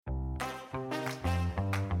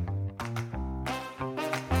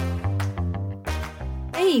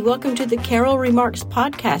Hey, welcome to the Carol Remarks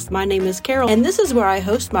podcast. My name is Carol, and this is where I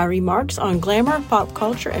host my remarks on glamour, pop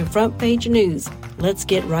culture, and front page news. Let's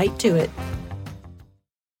get right to it.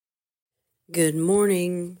 Good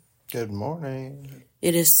morning. Good morning.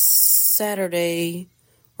 It is Saturday.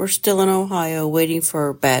 We're still in Ohio waiting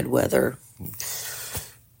for bad weather.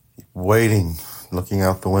 Waiting, looking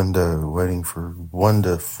out the window, waiting for 1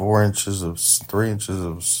 to 4 inches of 3 inches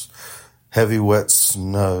of heavy, wet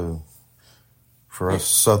snow for us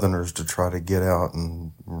Southerners to try to get out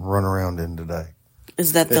and run around in today.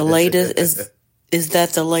 Is that the latest? Is that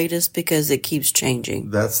the latest? Because it keeps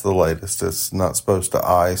changing. That's the latest. It's not supposed to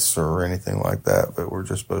ice or anything like that, but we're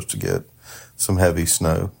just supposed to get some heavy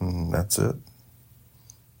snow, and that's it.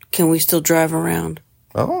 Can we still drive around?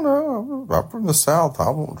 I don't know. I'm from the South. I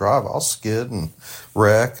won't drive. I'll skid and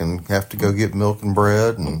wreck and have to go get milk and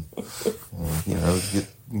bread and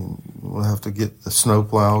we'll have to get the snow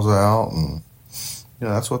plows out, and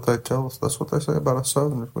that's what they tell us. That's what they say about us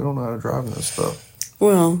Southerners. We don't know how to drive in this stuff.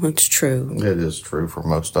 Well, it's true. It is true for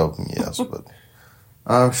most of them, yes, but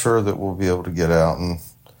I'm sure that we'll be able to get out and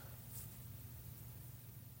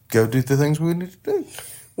go do the things we need to do.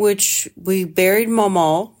 Which we buried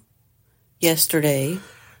Mama yesterday.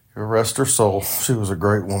 Rest her soul. She was a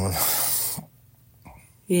great woman.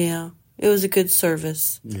 Yeah, it was a good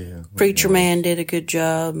service. Yeah. Preacher man did a good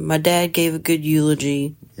job. My dad gave a good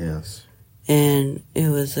eulogy. Yes. And it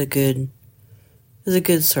was a good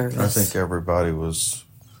service. I think everybody was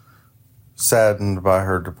saddened by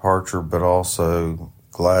her departure, but also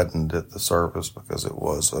gladdened at the service because it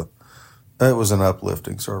was an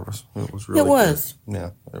uplifting service. It was really was. Good. Yeah,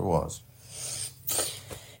 it was.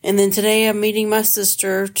 And then today I'm meeting my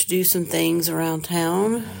sister to do some things around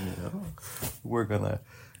town. Yeah. We're going to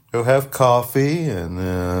go have coffee, and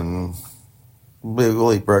then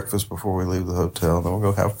we'll eat breakfast before we leave the hotel. Then we'll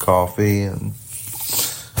go have coffee, and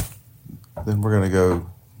then we're going to go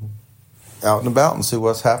out and about and see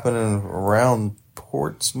what's happening around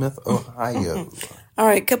Portsmouth, Ohio. All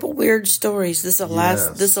right, couple weird stories. This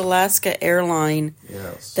Alaska airline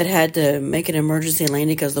that had to make an emergency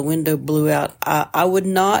landing because the window blew out. I would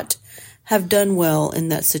not have done well in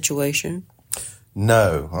that situation.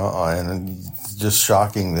 No, and it's just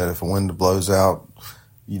shocking that if a window blows out,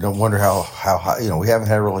 you don't wonder how high. We haven't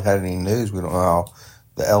really had any news. We don't know how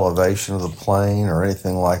the elevation of the plane or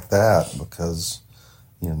anything like that, because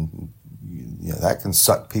that can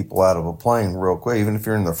suck people out of a plane real quick. Even if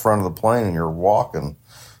you're in the front of the plane and you're walking,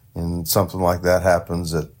 and something like that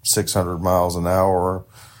happens at 600 miles an hour,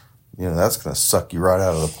 that's going to suck you right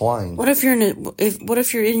out of the plane. What if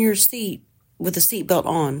you're in your seat with the seatbelt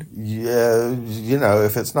on? Yeah,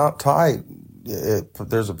 if it's not tight,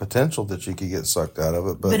 there's a potential that you could get sucked out of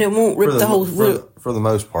it. But it won't rip the whole for the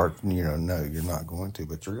most part, no, you're not going to,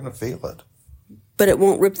 but you're going to feel it. But it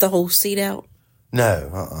won't rip the whole seat out?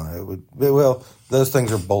 No, it would. Well, those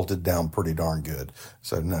things are bolted down pretty darn good,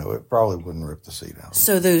 so no, it probably wouldn't rip the seat out.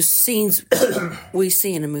 So those scenes we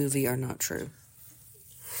see in a movie are not true,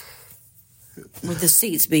 with the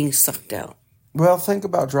seats being sucked out. Well, think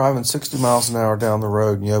about driving 60 miles an hour down the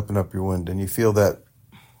road, and you open up your window, and you feel that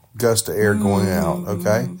gust of air going out.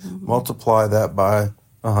 Okay, multiply that by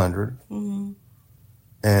 100.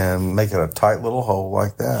 And make it a tight little hole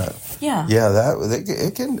like that. Yeah. Yeah,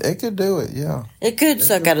 it could do it. Yeah. It could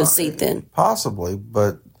suck out a seat then. Possibly,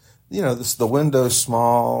 but the window's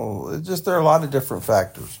small. There are a lot of different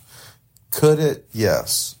factors. Could it?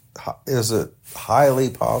 Yes. Is it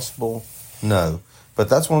highly possible? No. But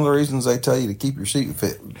that's one of the reasons they tell you to keep your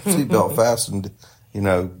seatbelt fastened.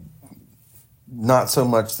 Not so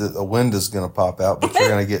much that the wind is going to pop out, but you're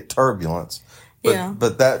going to get turbulence.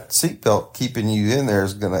 But that seatbelt keeping you in there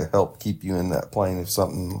is going to help keep you in that plane if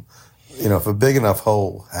something, if a big enough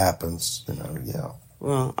hole happens, yeah.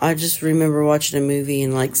 Well, I just remember watching a movie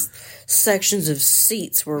and sections of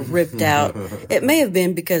seats were ripped out. It may have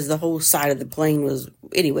been because the whole side of the plane was,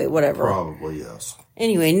 anyway, whatever. Probably, yes.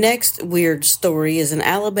 Anyway, next weird story is an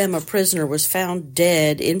Alabama prisoner was found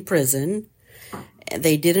dead in prison.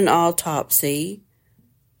 They did an autopsy.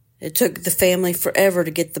 It took the family forever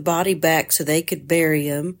to get the body back so they could bury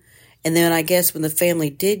him. And then I guess when the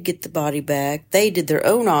family did get the body back, they did their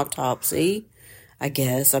own autopsy, I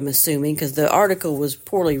guess, I'm assuming, because the article was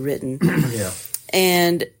poorly written. Yeah.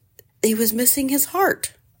 And he was missing his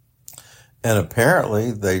heart. And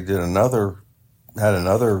apparently they had another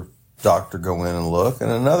doctor go in and look,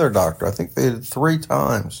 and another doctor. I think they did 3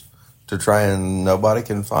 times to try, and nobody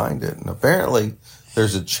can find it. And apparently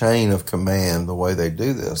there's a chain of command the way they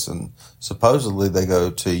do this, and supposedly they go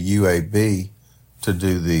to UAB to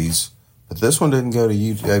do these, but this one didn't go to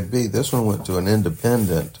UAB. This one went to an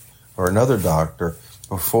independent or another doctor,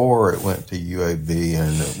 before it went to UAB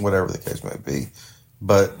and whatever the case may be.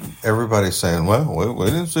 But everybody's saying, well, we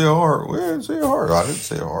didn't see a heart. We didn't see a heart. I didn't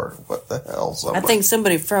see a heart. What the hell? I think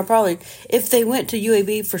somebody probably, if they went to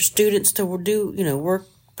UAB for students to do, work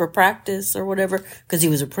for practice or whatever, because he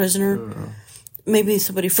was a prisoner, maybe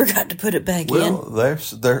somebody forgot to put it back in. Well,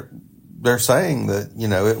 they're saying that,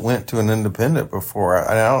 it went to an independent before.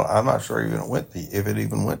 I'm not sure even if it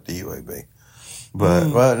even went to UAB.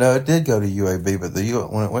 But, well, no, it did go to UAB, but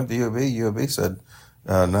when it went to UAB said,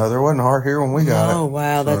 no, there wasn't a heart here when we got it. Oh,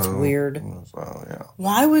 wow, that's weird. So, yeah.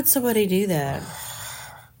 Why would somebody do that?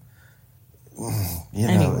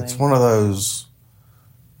 Anyway. It's one of those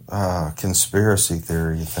conspiracy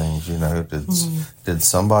theory things, Did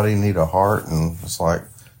somebody need a heart? And it's like,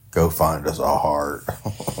 go find us a heart.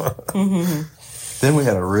 Then we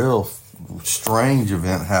had a real strange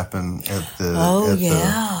event happen at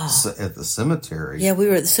the cemetery. Yeah, we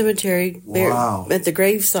were at the cemetery. Wow. At the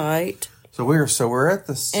gravesite. So we're at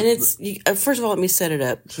the... And it's... first of all, let me set it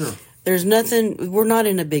up. Sure. There's nothing... We're not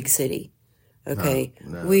in a big city. Okay?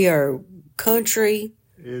 No. We are country.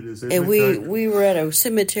 It is. And we were at a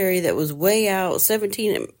cemetery that was way out,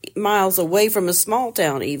 17 miles away from a small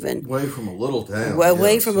town even. Away from a little town.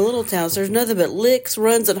 Away from a little town. So there's nothing but licks,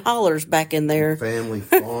 runs, and hollers back in there. Family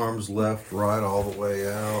farms left, right, all the way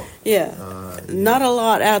out. Yeah. Not a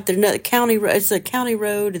lot out there. No, it's a county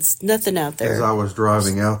road. It's nothing out there. As I was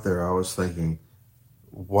driving out there, I was thinking,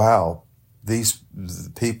 wow, these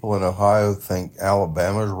people in Ohio think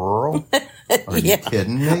Alabama's rural? Are you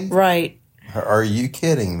kidding me? Right. Are you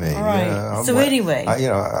kidding me? Right. So anyway.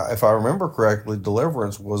 If I remember correctly,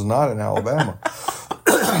 Deliverance was not in Alabama.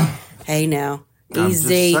 Hey now. Easy. I'm just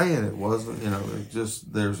saying it wasn't, it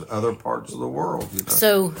just, there's other parts of the world,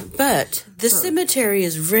 So, but the cemetery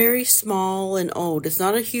is very small and old. It's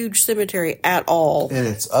not a huge cemetery at all. And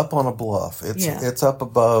it's up on a bluff. It's up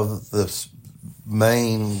above this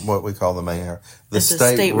main, what we call the main area, the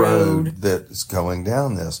state road that is going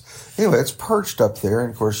down this. Anyway, it's perched up there,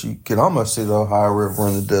 and of course you can almost see the Ohio River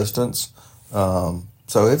in the distance.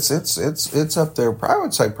 So it's up there. I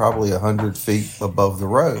would say probably 100 feet above the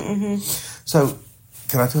road. Mm-hmm. So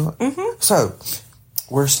can I tell it? Mm-hmm. So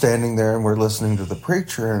we're standing there and we're listening to the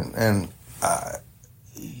preacher, and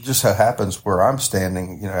just so happens where I'm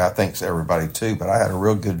standing, I think everybody too, but I had a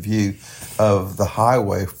real good view of the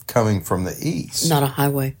highway coming from the east. Not a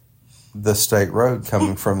highway. The state road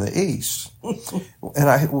coming from the east. And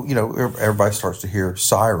everybody starts to hear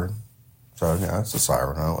siren. So, it's a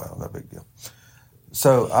siren. Oh, well, no big deal.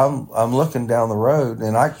 So I'm looking down the road,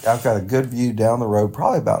 and I've got a good view down the road,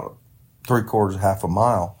 probably about 3/4, half a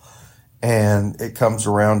mile. And it comes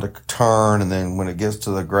around a turn, and then when it gets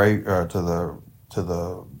to the to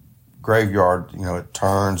the graveyard, it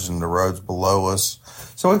turns and the road's below us.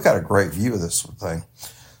 So we've got a great view of this thing.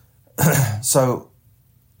 So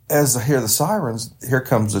as I hear the sirens, here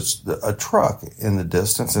comes a truck in the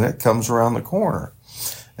distance, and it comes around the corner.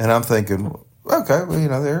 And I'm thinking, okay,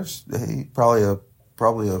 well, there's probably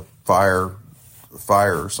a fire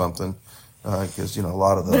or something, because a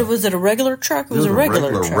lot of the. But was it a regular truck? It was a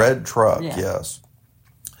regular truck. Red truck, yes.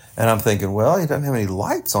 And I'm thinking, well, he doesn't have any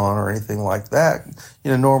lights on or anything like that.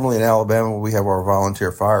 Normally in Alabama, we have our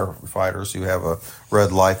volunteer firefighters who have a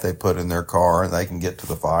red light they put in their car and they can get to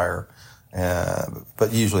the fire.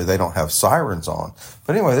 But usually they don't have sirens on.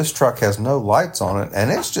 But anyway, this truck has no lights on it,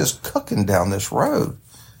 and it's just cooking down this road.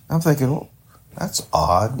 I'm thinking, well, that's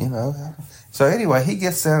odd, So anyway, he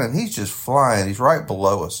gets down and he's just flying. He's right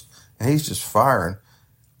below us, and he's just firing.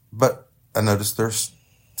 But I noticed there's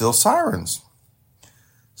still sirens.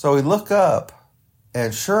 So we look up,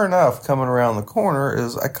 and sure enough, coming around the corner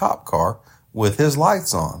is a cop car with his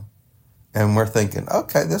lights on. And we're thinking,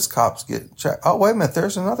 okay, this cop's getting checked. Oh, wait a minute,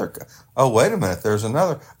 there's another. Oh, wait a minute, there's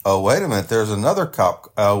another. Oh, wait a minute, there's another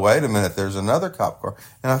cop. Oh, wait a minute, there's another cop car.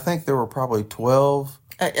 And I think there were probably 12.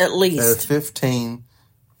 At least. 15,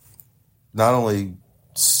 not only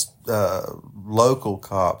local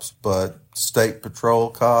cops, but state patrol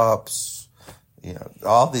cops.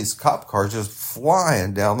 All these cop cars just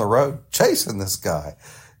flying down the road, chasing this guy.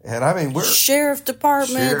 And I mean, we're sheriff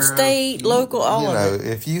department, state, local, all of it.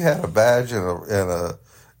 If you had a badge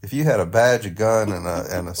if you had a badge, a gun, and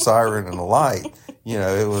a siren and a light,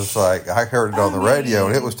 it was like I heard it on the radio,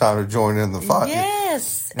 and it was time to join in the fight.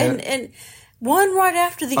 Yes, and one right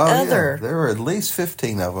after the other. Yeah. There were at least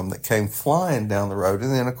 15 of them that came flying down the road,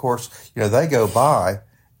 and then of course, they go by.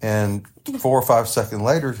 And 4 or 5 seconds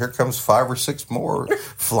later, here comes 5 or 6 more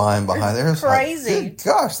flying behind there. It's crazy. Like,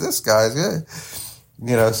 gosh, this guy's good.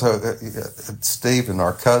 So Steve and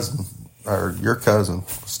our cousin, or your cousin,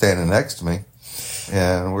 standing next to me.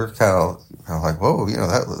 And we're kind of like, whoa,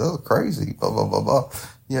 that was crazy, blah, blah, blah, blah.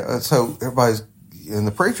 Yeah, and so and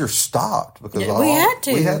the preacher stopped because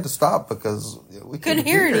we had to stop because we couldn't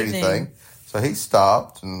hear anything. So he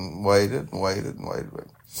stopped and waited and waited and waited.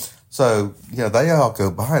 So, they all go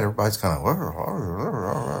by and everybody's kind of...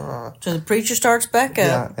 So the preacher starts back up.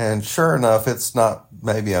 Yeah, and sure enough, it's not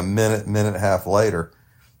maybe a minute and a half later.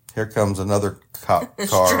 Here comes another cop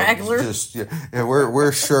car. Straggler.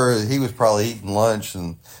 We're sure he was probably eating lunch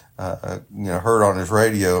and, heard on his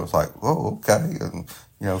radio. It's like, oh, okay. And,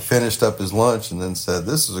 finished up his lunch and then said,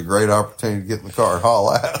 this is a great opportunity to get in the car and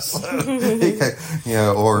haul ass.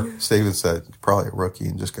 Or Stephen said, probably a rookie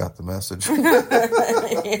and just got the message.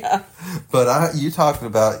 Yeah. But you talking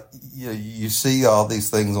about, you see all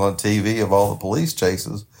these things on TV of all the police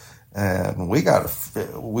chases. And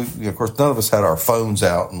of course, none of us had our phones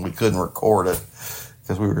out and we couldn't record it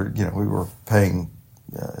because we were paying,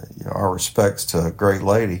 our respects to a great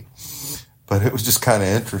lady. But it was just kind of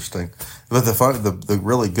interesting. But the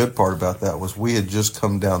really good part about that was we had just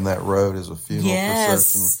come down that road as a funeral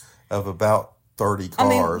procession of about 30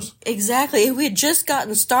 cars. Exactly. We had just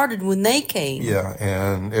gotten started when they came. Yeah,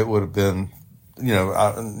 and it would have been,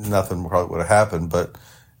 nothing probably would have happened, but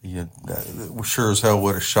sure as hell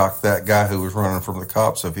would have shocked that guy who was running from the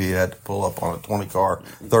cops if he had to pull up on a 20-car,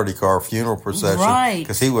 30-car funeral procession. Right.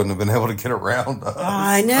 Because he wouldn't have been able to get around us.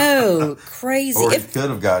 I know. Crazy. Or he could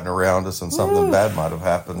have gotten around us and something bad might have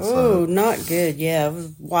happened. Oh, not good. Yeah, it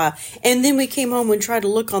was wild. And then we came home and tried to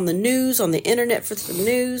look on the news, on the internet for some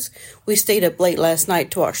news. We stayed up late last night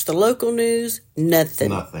to watch the local news. Nothing.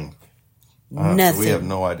 Nothing. Nothing. We have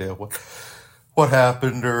no idea what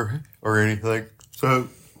happened or anything. So...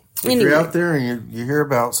 If you're out there and you hear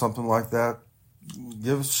about something like that,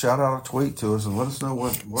 give us a shout out, a tweet to us, and let us know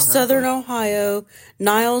what Southern happened. Ohio,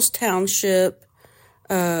 Niles Township,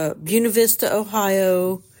 Buena Vista,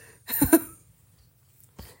 Ohio.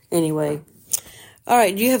 Anyway. All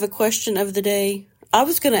right, do you have a question of the day? I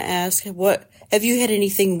was going to ask, have you had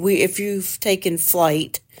anything weird, if you've taken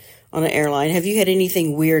flight on an airline, have you had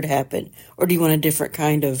anything weird happen? Or do you want a different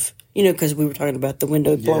kind of, because we were talking about the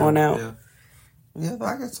window blowing out. Yeah,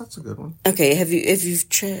 I guess that's a good one. Okay,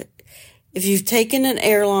 if you've taken an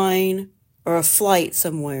airline or a flight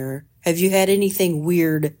somewhere, have you had anything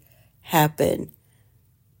weird happen?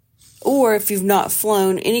 Or if you've not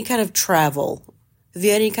flown, any kind of travel, have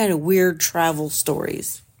you had any kind of weird travel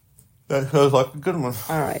stories? That sounds like a good one.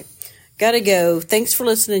 All right, gotta go. Thanks for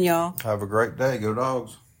listening, y'all. Have a great day. Go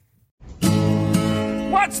Dogs.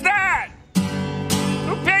 What's that?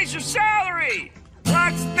 Who pays your salary?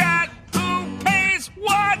 What's that?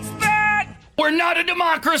 What's that? We're not a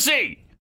democracy!